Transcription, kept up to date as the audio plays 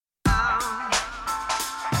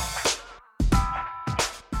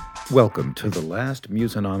Welcome to the last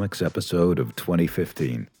Musonomics episode of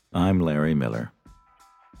 2015. I'm Larry Miller.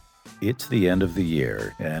 It's the end of the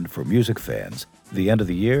year, and for music fans, the end of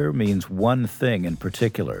the year means one thing in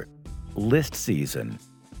particular: list season.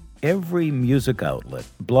 Every music outlet,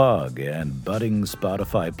 blog, and budding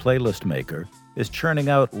Spotify playlist maker is churning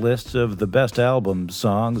out lists of the best albums,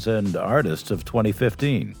 songs, and artists of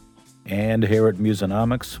 2015. And here at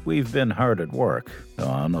Musonomics, we've been hard at work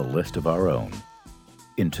on a list of our own.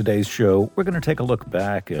 In today's show, we're going to take a look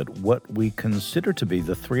back at what we consider to be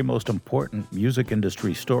the three most important music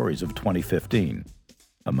industry stories of 2015.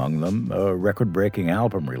 Among them, a record-breaking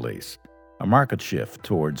album release, a market shift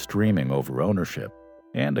towards streaming over ownership,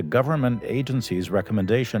 and a government agency's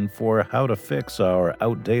recommendation for how to fix our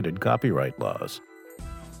outdated copyright laws.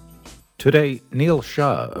 Today, Neil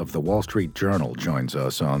Shah of the Wall Street Journal joins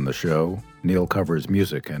us on the show. Neil covers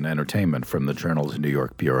music and entertainment from the Journal's New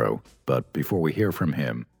York bureau. But before we hear from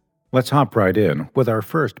him, let's hop right in with our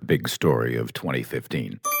first big story of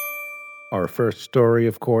 2015. Our first story,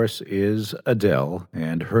 of course, is Adele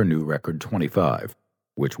and her new record 25,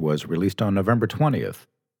 which was released on November 20th.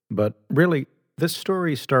 But really, this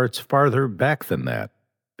story starts farther back than that.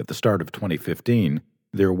 At the start of 2015,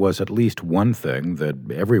 there was at least one thing that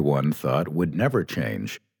everyone thought would never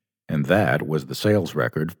change, and that was the sales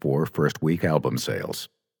record for first-week album sales.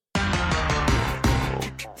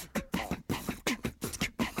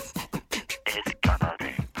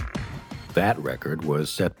 That record was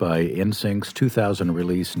set by NSYNC's 2000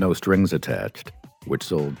 release No Strings Attached, which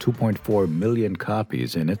sold 2.4 million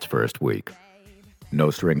copies in its first week. No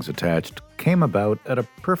Strings Attached came about at a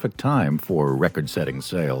perfect time for record-setting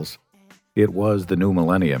sales. It was the new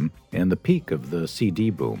millennium and the peak of the CD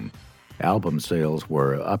boom. Album sales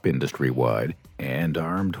were up industry-wide, and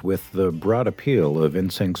armed with the broad appeal of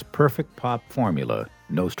NSYNC's perfect pop formula,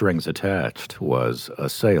 No Strings Attached was a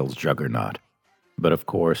sales juggernaut. But of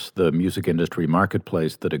course, the music industry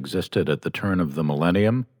marketplace that existed at the turn of the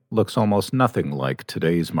millennium looks almost nothing like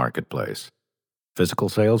today's marketplace. Physical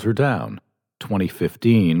sales are down.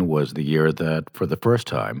 2015 was the year that, for the first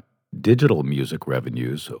time, digital music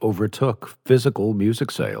revenues overtook physical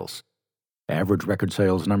music sales. Average record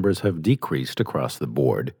sales numbers have decreased across the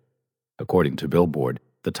board. According to Billboard,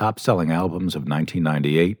 the top-selling albums of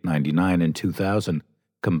 1998, 99, and 2000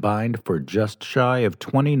 combined for just shy of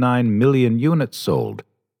 29 million units sold,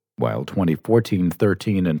 while 2014,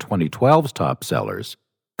 13, and 2012's top sellers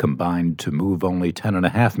combined to move only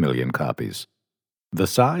 10.5 million copies. The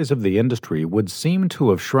size of the industry would seem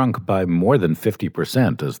to have shrunk by more than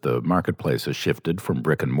 50% as the marketplace has shifted from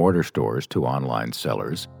brick-and-mortar stores to online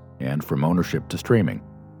sellers and from ownership to streaming.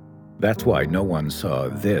 That's why no one saw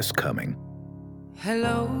this coming.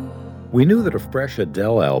 Hello. We knew that a fresh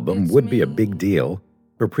Adele album would be a big deal.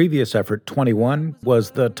 Her previous effort, 21,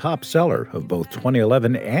 was the top seller of both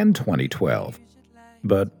 2011 and 2012.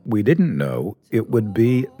 But we didn't know it would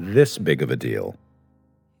be this big of a deal.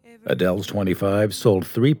 Adele's 25 sold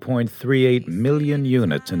 3.38 million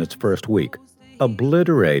units in its first week,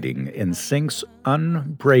 obliterating NSYNC's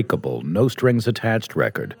unbreakable No Strings Attached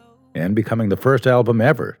record, and becoming the first album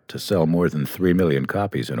ever to sell more than 3 million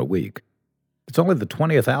copies in a week. It's only the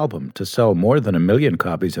 20th album to sell more than 1 million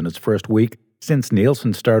copies in its first week since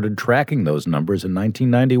Nielsen started tracking those numbers in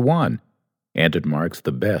 1991, and it marks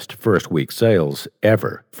the best first-week sales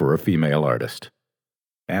ever for a female artist.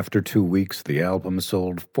 After 2 weeks, the album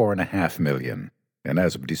sold 4.5 million, and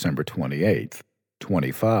as of December 28th,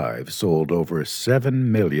 25 sold over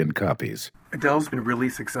 7 million copies. Adele's been really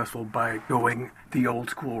successful by going the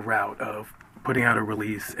old-school route of putting out a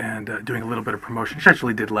release and doing a little bit of promotion. She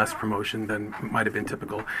actually did less promotion than might have been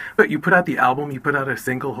typical. But you put out the album, you put out a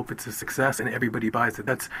single, hope it's a success, and everybody buys it.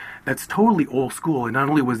 That's totally old school, and not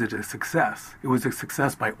only was it a success, it was a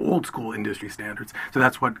success by old school industry standards. So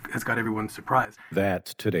that's what has got everyone surprised.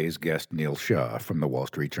 That's today's guest, Neil Shah from the Wall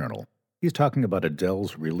Street Journal. He's talking about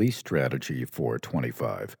Adele's release strategy for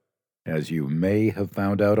 25. As you may have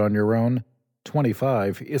found out on your own,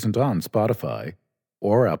 25 isn't on Spotify,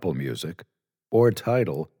 or Apple Music, or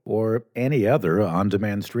Tidal, or any other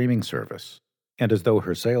on-demand streaming service. And as though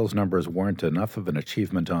her sales numbers weren't enough of an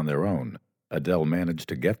achievement on their own, Adele managed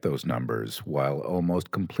to get those numbers while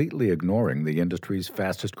almost completely ignoring the industry's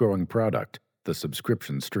fastest-growing product, the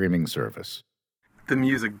subscription streaming service. The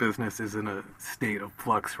music business is in a state of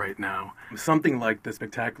flux right now. Something like the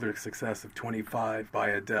spectacular success of 25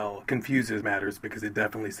 by Adele confuses matters because it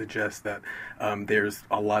definitely suggests that there's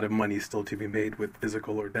a lot of money still to be made with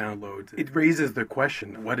physical or downloads. It raises the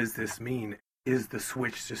question, what does this mean? Is the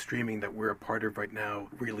switch to streaming that we're a part of right now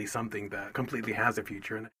really something that completely has a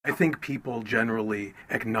future? And I think people generally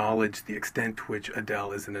acknowledge the extent to which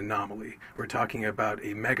Adele is an anomaly. We're talking about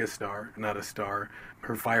a megastar, not a star.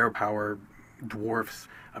 Her firepower dwarfs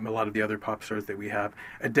a lot of the other pop stars that we have.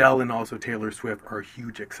 Adele and also Taylor Swift are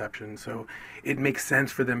huge exceptions. So it makes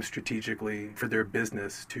sense for them strategically, for their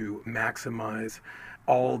business, to maximize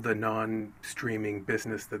all the non-streaming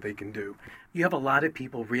business that they can do. You have a lot of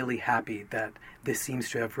people really happy that this seems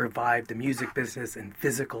to have revived the music business and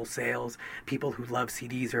physical sales. People who love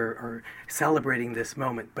CDs are celebrating this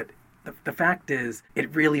moment. But the fact is,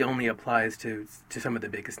 it really only applies to some of the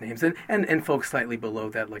biggest names and folks slightly below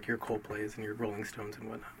that, like your Coldplays and your Rolling Stones and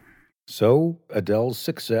whatnot. So Adele's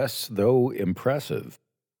success, though impressive,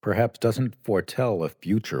 perhaps doesn't foretell a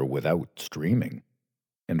future without streaming.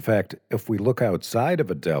 In fact, if we look outside of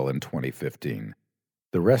Adele in 2015,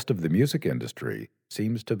 the rest of the music industry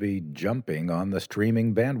seems to be jumping on the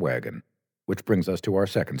streaming bandwagon, which brings us to our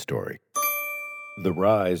second story. The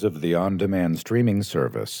rise of the on-demand streaming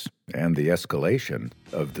service and the escalation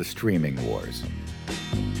of the streaming wars.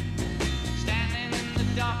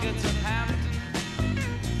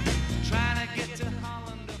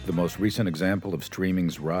 The most recent example of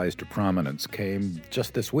streaming's rise to prominence came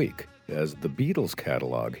just this week, as the Beatles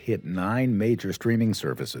catalog hit 9 major streaming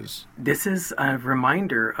services. This is a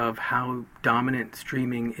reminder of how dominant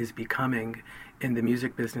streaming is becoming in the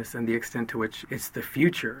music business and the extent to which it's the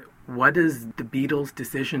future. What does the Beatles'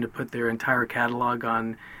 decision to put their entire catalog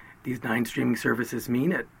on these 9 streaming services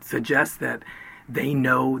mean? It suggests that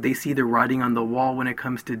they see the writing on the wall when it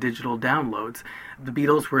comes to digital downloads. The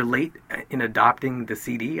Beatles were late in adopting the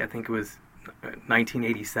CD. I think it was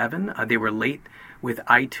 1987. They were late with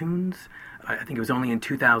iTunes. I think it was only in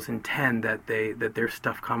 2010 that their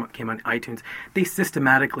stuff came on iTunes. They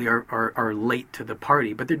systematically are late to the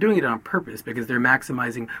party, but they're doing it on purpose because they're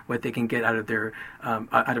maximizing what they can get out of their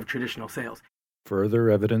out of traditional sales. Further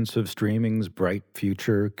evidence of streaming's bright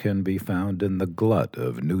future can be found in the glut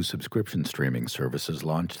of new subscription streaming services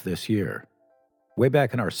launched this year. Way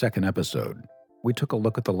back in our second episode, we took a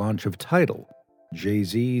look at the launch of Tidal,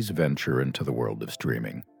 Jay-Z's venture into the world of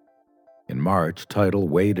streaming. In March, Tidal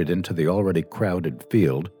waded into the already crowded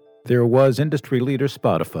field. There was industry leader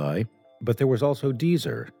Spotify, but there was also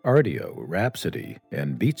Deezer, Rdio, Rhapsody,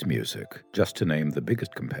 and Beats Music, just to name the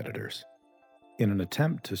biggest competitors. In an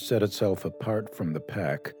attempt to set itself apart from the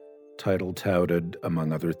pack, Tidal touted,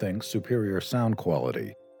 among other things, superior sound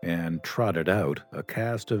quality and trotted out a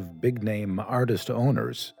cast of big-name artist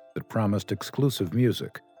owners that promised exclusive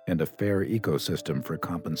music and a fair ecosystem for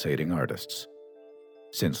compensating artists.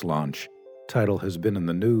 Since launch, Tidal has been in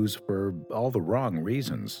the news for all the wrong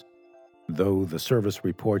reasons. Though the service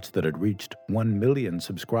reports that it reached 1 million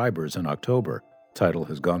subscribers in October, Tidal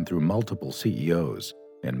has gone through multiple CEOs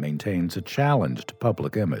and maintains a challenged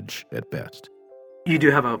public image at best. You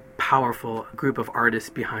do have a powerful group of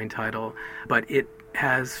artists behind Tidal, but it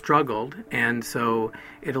has struggled, and so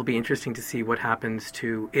it'll be interesting to see what happens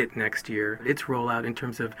to it next year. Its rollout in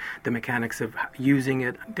terms of the mechanics of using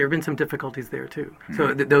it, there have been some difficulties there too.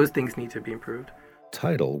 So those things need to be improved.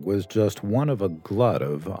 Tidal was just one of a glut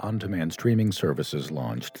of on-demand streaming services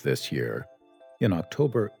launched this year. In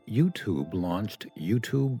October, YouTube launched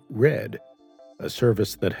YouTube Red, a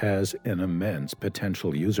service that has an immense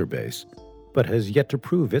potential user base, but has yet to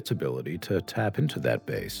prove its ability to tap into that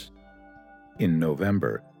base. In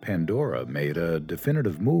November, Pandora made a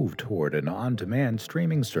definitive move toward an on-demand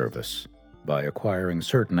streaming service by acquiring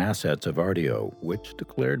certain assets of Rdio, which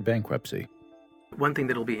declared bankruptcy. One thing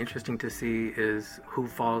that'll be interesting to see is who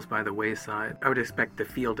falls by the wayside. I would expect the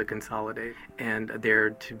field to consolidate and there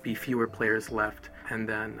to be fewer players left, and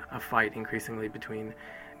then a fight increasingly between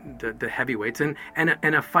the heavyweights and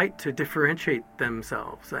a fight to differentiate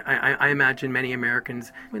themselves. I imagine many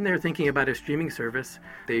Americans, when they're thinking about a streaming service,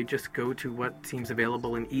 they just go to what seems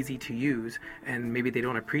available and easy to use, and maybe they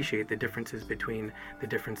don't appreciate the differences between the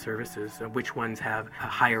different services, which ones have a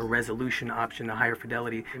higher resolution option, a higher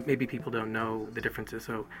fidelity. Maybe people don't know the differences,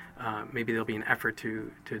 so maybe there'll be an effort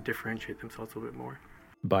to differentiate themselves a little bit more.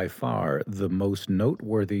 By far, the most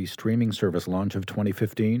noteworthy streaming service launch of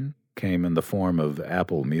 2015 came in the form of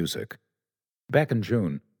Apple Music. Back in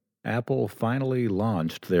June, Apple finally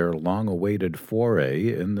launched their long-awaited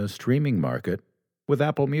foray in the streaming market with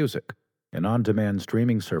Apple Music, an on-demand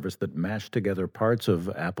streaming service that mashed together parts of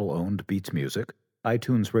Apple-owned Beats Music,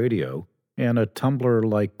 iTunes Radio, and a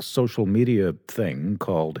Tumblr-like social media thing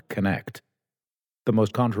called Connect. The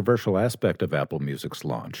most controversial aspect of Apple Music's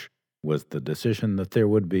launch was the decision that there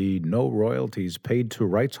would be no royalties paid to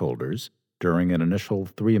rights holders during an initial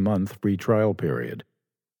 3-month free trial period.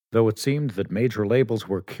 Though it seemed that major labels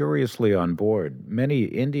were curiously on board, many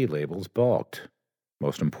indie labels balked.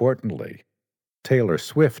 Most importantly, Taylor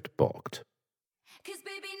Swift balked. 'Cause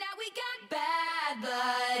baby, now we got bad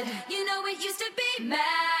blood. You know it used to be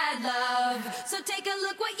mad love. So take a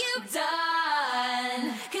look what you've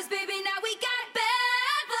done. 'Cause baby, now we got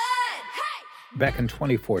bad blood. Hey! Back in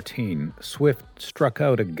 2014, Swift struck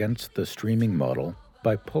out against the streaming model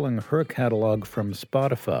by pulling her catalog from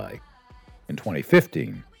Spotify. In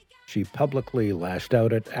 2015, she publicly lashed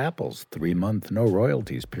out at Apple's 3-month no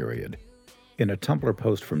royalties period. In a Tumblr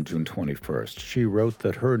post from June 21st, she wrote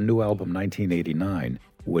that her new album 1989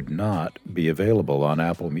 would not be available on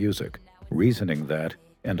Apple Music, reasoning that,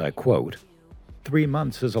 and I quote, "3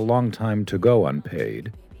 months is a long time to go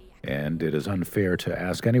unpaid, and it is unfair to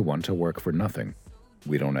ask anyone to work for nothing.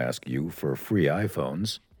 We don't ask you for free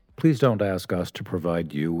iPhones. Please don't ask us to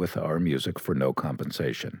provide you with our music for no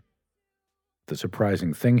compensation." The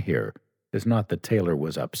surprising thing here is not that Taylor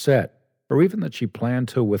was upset, or even that she planned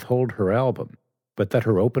to withhold her album, but that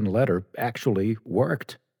her open letter actually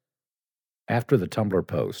worked. After the Tumblr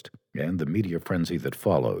post and the media frenzy that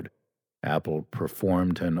followed, Apple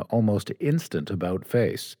performed an almost instant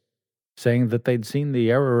about-face, saying that they'd seen the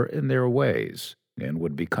error in their ways and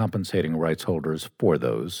would be compensating rights holders for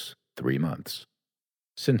those 3 months.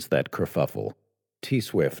 Since that kerfuffle,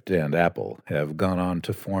 T-Swift and Apple have gone on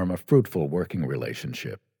to form a fruitful working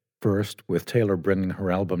relationship. First, with Taylor bringing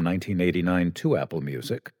her album 1989 to Apple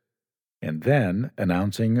Music, and then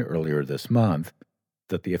announcing earlier this month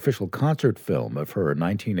that the official concert film of her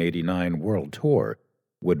 1989 world tour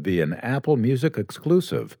would be an Apple Music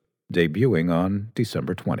exclusive, debuting on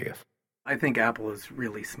December 20th. I think Apple is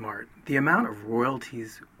really smart. The amount of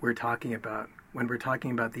royalties we're talking about when we're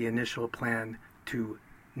talking about the initial plan to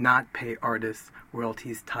not pay artists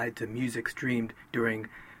royalties tied to music streamed during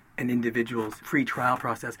an individual's free trial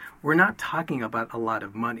process, we're not talking about a lot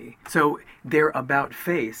of money. So their about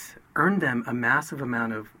face earned them a massive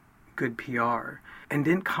amount of good PR and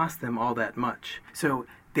didn't cost them all that much. So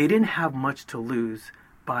they didn't have much to lose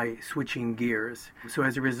by switching gears. So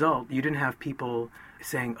as a result, you didn't have people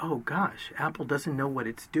saying, oh gosh, Apple doesn't know what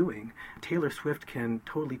it's doing. Taylor Swift can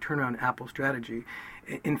totally turn around Apple's strategy.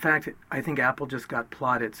 In fact, I think Apple just got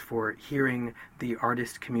plaudits for hearing the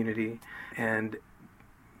artist community and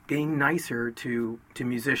being nicer to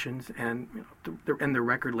musicians and the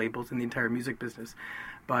record labels and the entire music business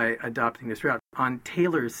by adopting this route. On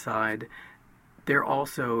Taylor's side, there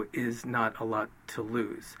also is not a lot to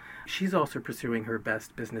lose. She's also pursuing her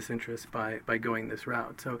best business interests by going this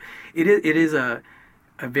route. So it is a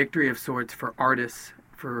victory of sorts for artists,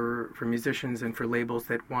 for musicians, and for labels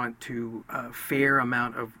that want to a fair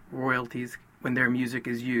amount of royalties when their music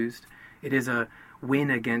is used. It is a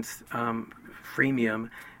win against freemium.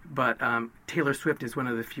 But Taylor Swift is one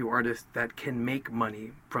of the few artists that can make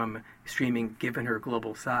money from streaming given her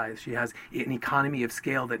global size. She has an economy of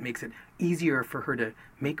scale that makes it easier for her to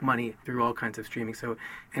make money through all kinds of streaming. So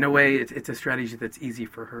in a way, it's a strategy that's easy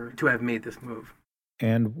for her to have made this move.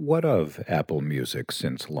 And what of Apple Music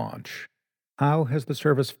since launch? How has the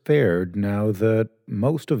service fared now that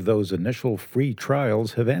most of those initial free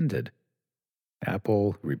trials have ended?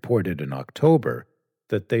 Apple reported in October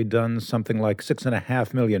that they'd done something like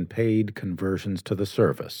 6.5 million paid conversions to the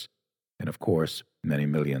service, and of course, many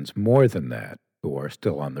millions more than that who are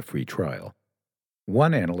still on the free trial.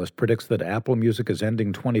 One analyst predicts that Apple Music is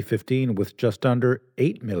ending 2015 with just under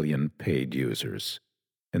 8 million paid users,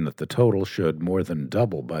 and that the total should more than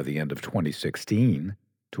double by the end of 2016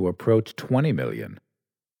 to approach 20 million.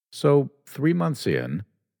 So, 3 months in,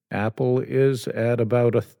 Apple is at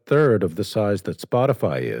about a third of the size that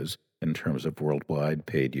Spotify is in terms of worldwide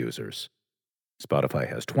paid users. Spotify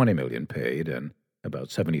has 20 million paid and about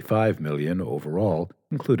 75 million overall,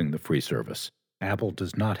 including the free service. Apple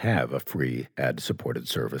does not have a free ad-supported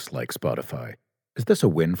service like Spotify. Is this a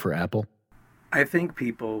win for Apple? I think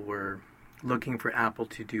people were looking for Apple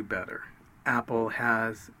to do better. Apple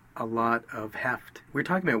has a lot of heft. We're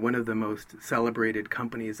talking about one of the most celebrated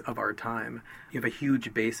companies of our time. You have a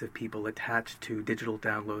huge base of people attached to digital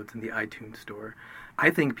downloads in the iTunes store. I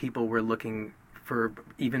think people were looking for,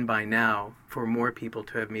 even by now, for more people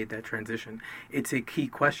to have made that transition. It's a key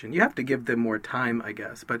question. You have to give them more time, I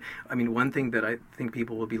guess. But, I mean, one thing that I think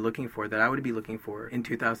people will be looking for, that I would be looking for in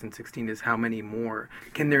 2016, is how many more.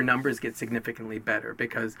 Can their numbers get significantly better?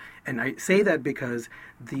 Because, and I say that because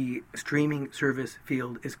the streaming service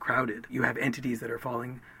field is crowded. You have entities that are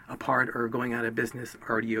falling apart or going out of business.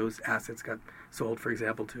 RDO's assets got sold, for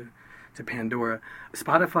example, to Pandora.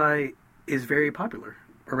 Spotify is very popular.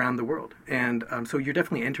 around the world. And so you're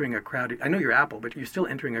definitely entering a crowded, I know you're Apple, but you're still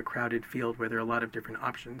entering a crowded field where there are a lot of different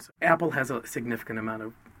options. Apple has a significant amount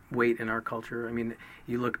of weight in our culture. I mean,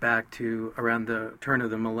 you look back to around the turn of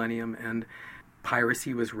the millennium, and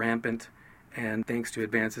piracy was rampant. And thanks to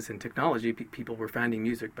advances in technology, people were finding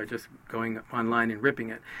music by just going online and ripping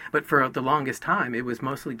it. But for the longest time, it was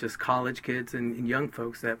mostly just college kids and young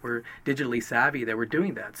folks that were digitally savvy that were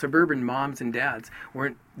doing that. Suburban moms and dads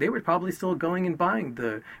they were probably still going and buying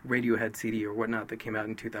the Radiohead CD or whatnot that came out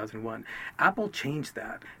in 2001. Apple changed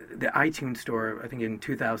that. The iTunes Store, I think in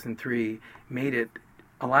 2003, made it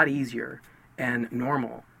a lot easier and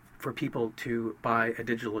normal for people to buy a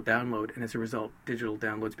digital download, and as a result, digital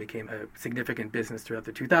downloads became a significant business throughout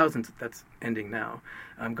the 2000s. That's ending now,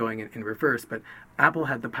 going in reverse, but Apple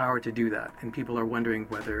had the power to do that, and people are wondering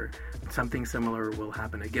whether something similar will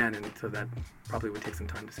happen again, and so that probably would take some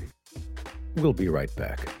time to see. We'll be right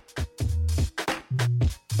back.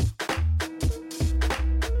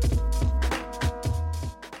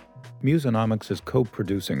 Musonomics is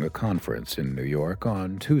co-producing a conference in New York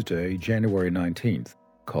on Tuesday, January 19th,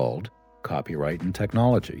 called Copyright and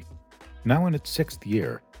Technology. Now in its sixth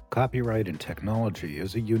year, Copyright and Technology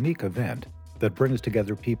is a unique event that brings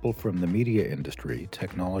together people from the media industry,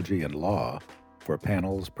 technology, and law for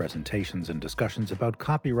panels, presentations, and discussions about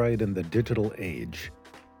copyright in the digital age.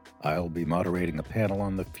 I'll be moderating a panel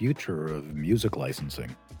on the future of music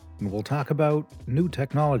licensing, and we'll talk about new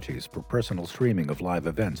technologies for personal streaming of live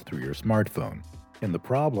events through your smartphone, and the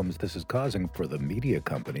problems this is causing for the media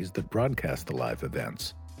companies that broadcast the live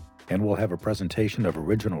events. And we'll have a presentation of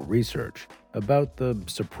original research about the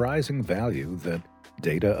surprising value that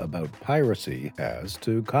data about piracy has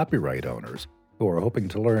to copyright owners who are hoping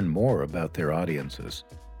to learn more about their audiences.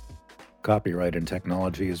 Copyright and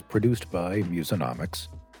Technology is produced by Musonomics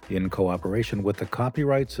in cooperation with the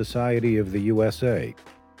Copyright Society of the USA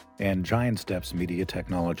and Giant Steps Media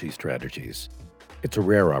Technology Strategies. It's a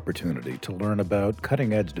rare opportunity to learn about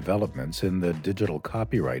cutting-edge developments in the digital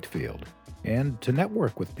copyright field and to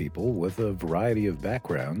network with people with a variety of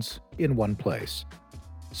backgrounds in one place.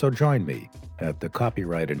 So join me at the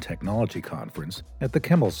Copyright and Technology Conference at the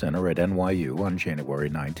Kimmel Center at NYU on January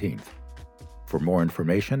 19th. For more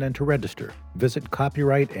information and to register, visit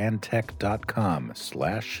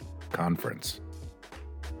copyrightandtech.com/conference.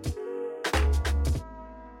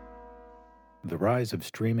 The rise of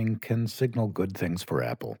streaming can signal good things for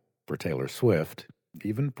Apple, for Taylor Swift,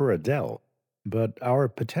 even for Adele. But our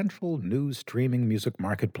potential new streaming music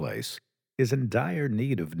marketplace is in dire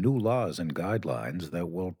need of new laws and guidelines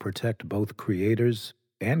that will protect both creators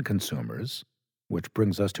and consumers, which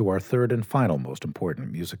brings us to our third and final most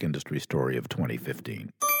important music industry story of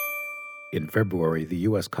 2015. In February, the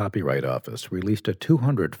U.S. Copyright Office released a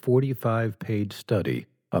 245-page study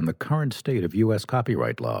on the current state of U.S.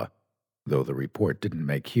 copyright law. Though the report didn't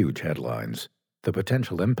make huge headlines, the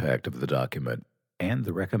potential impact of the document and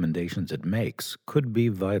the recommendations it makes could be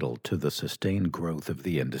vital to the sustained growth of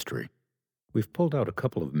the industry. We've pulled out a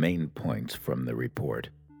couple of main points from the report.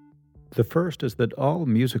 The first is that all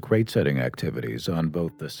music rate-setting activities on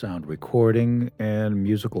both the sound recording and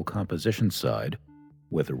musical composition side,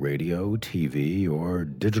 whether radio, TV, or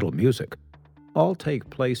digital music, all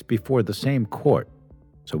take place before the same court,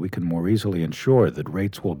 so we can more easily ensure that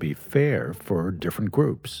rates will be fair for different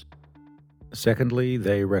groups. Secondly,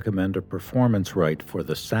 they recommend a performance right for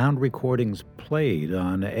the sound recordings played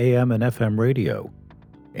on AM and FM radio,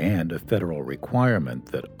 and a federal requirement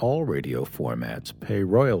that all radio formats pay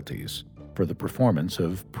royalties for the performance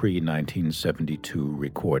of pre-1972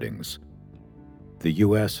 recordings. The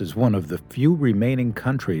U.S. is one of the few remaining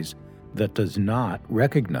countries that does not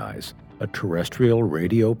recognize a terrestrial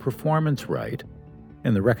radio performance right,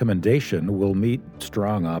 and the recommendation will meet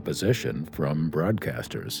strong opposition from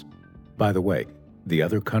broadcasters. By the way, the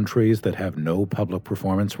other countries that have no public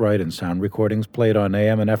performance right in sound recordings played on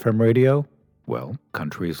AM and FM radio? Well,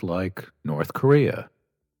 countries like North Korea,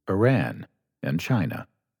 Iran, and China.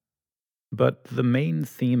 But the main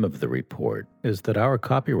theme of the report is that our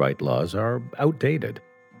copyright laws are outdated,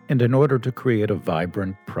 and in order to create a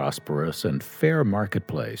vibrant, prosperous, and fair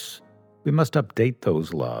marketplace, we must update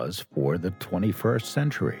those laws for the 21st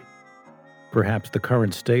century. Perhaps the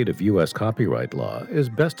current state of U.S. copyright law is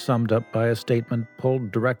best summed up by a statement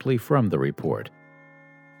pulled directly from the report.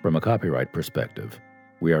 From a copyright perspective,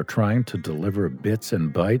 we are trying to deliver bits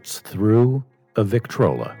and bytes through a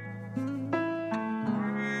Victrola.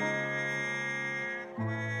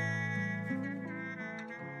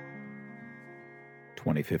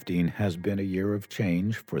 "2015 has been a year of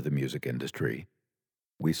change for the music industry.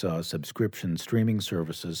 We saw subscription streaming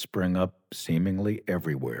services spring up seemingly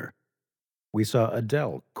everywhere. We saw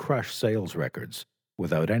Adele crush sales records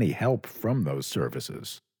without any help from those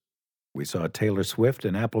services. We saw Taylor Swift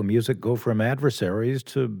and Apple Music go from adversaries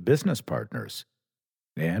to business partners.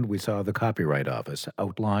 And we saw the Copyright Office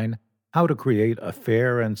outline how to create a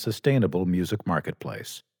fair and sustainable music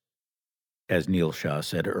marketplace. As Neil Shah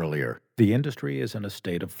said earlier, the industry is in a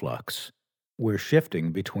state of flux. We're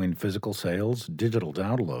shifting between physical sales, digital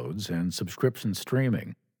downloads, and subscription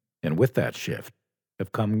streaming. And with that shift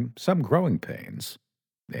have come some growing pains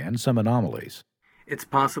and some anomalies. It's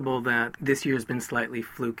possible that this year's been slightly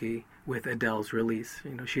fluky with Adele's release.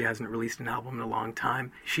 She hasn't released an album in a long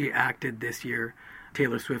time. She acted this year.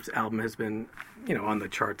 Taylor Swift's album has been, on the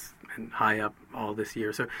charts and high up all this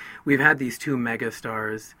year. So we've had these two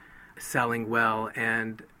megastars selling well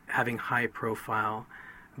and having high profile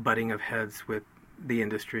butting of heads with the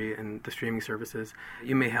industry and the streaming services.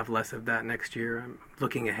 You may have less of that next year. I'm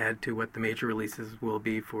looking ahead to what the major releases will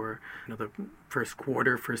be for the first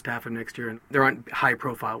half of next year. And there aren't high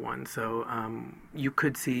profile ones. So you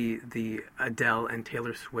could see the Adele and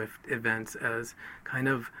Taylor Swift events as kind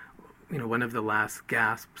of one of the last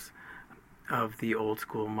gasps of the old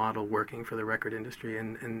school model working for the record industry,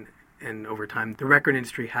 and over time the record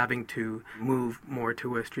industry having to move more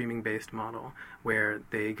to a streaming based model where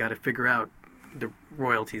they got to figure out the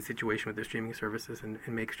royalty situation with their streaming services and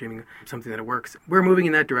make streaming something that works. We're moving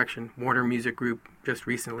in that direction. Warner Music Group just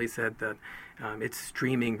recently said that its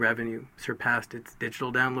streaming revenue surpassed its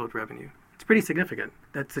digital download revenue. It's pretty significant.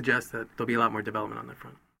 That suggests that there'll be a lot more development on that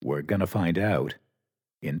front. We're going to find out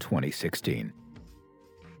in 2016.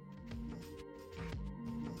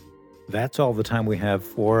 That's all the time we have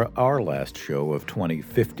for our last show of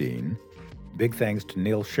 2015. Big thanks to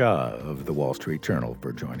Neil Shah of The Wall Street Journal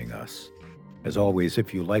for joining us. As always,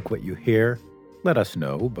 if you like what you hear, let us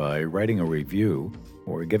know by writing a review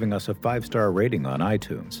or giving us a 5-star rating on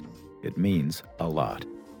iTunes. It means a lot.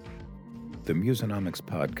 The Musonomics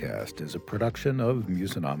Podcast is a production of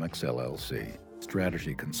Musonomics LLC,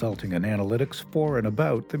 strategy consulting and analytics for and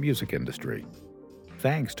about the music industry.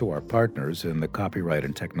 Thanks to our partners in the Copyright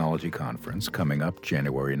and Technology Conference coming up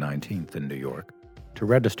January 19th in New York. To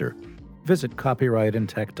register, visit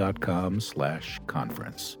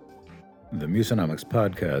copyrightandtech.com/conference. The Musonomics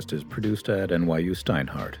Podcast is produced at NYU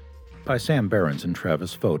Steinhardt by Sam Behrens and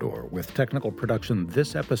Travis Fodor, with technical production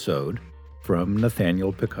this episode from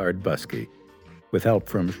Nathaniel Picard-Buskey, with help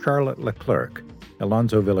from Charlotte Leclerc,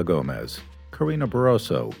 Alonzo Villagomez, Karina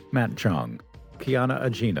Barroso, Matt Chung, Kiana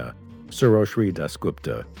Agina, Suroshri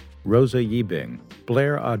Dasgupta, Rosa Yibing,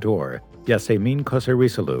 Blair Ador, Yasemin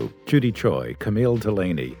Koserisalu, Judy Choi, Camille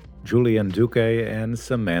Delaney, Julian Duque, and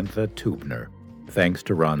Samantha Tubner. Thanks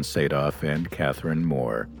to Ron Sadoff and Catherine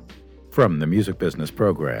Moore. From the Music Business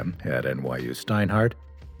Program at NYU Steinhardt,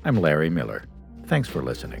 I'm Larry Miller. Thanks for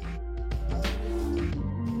listening.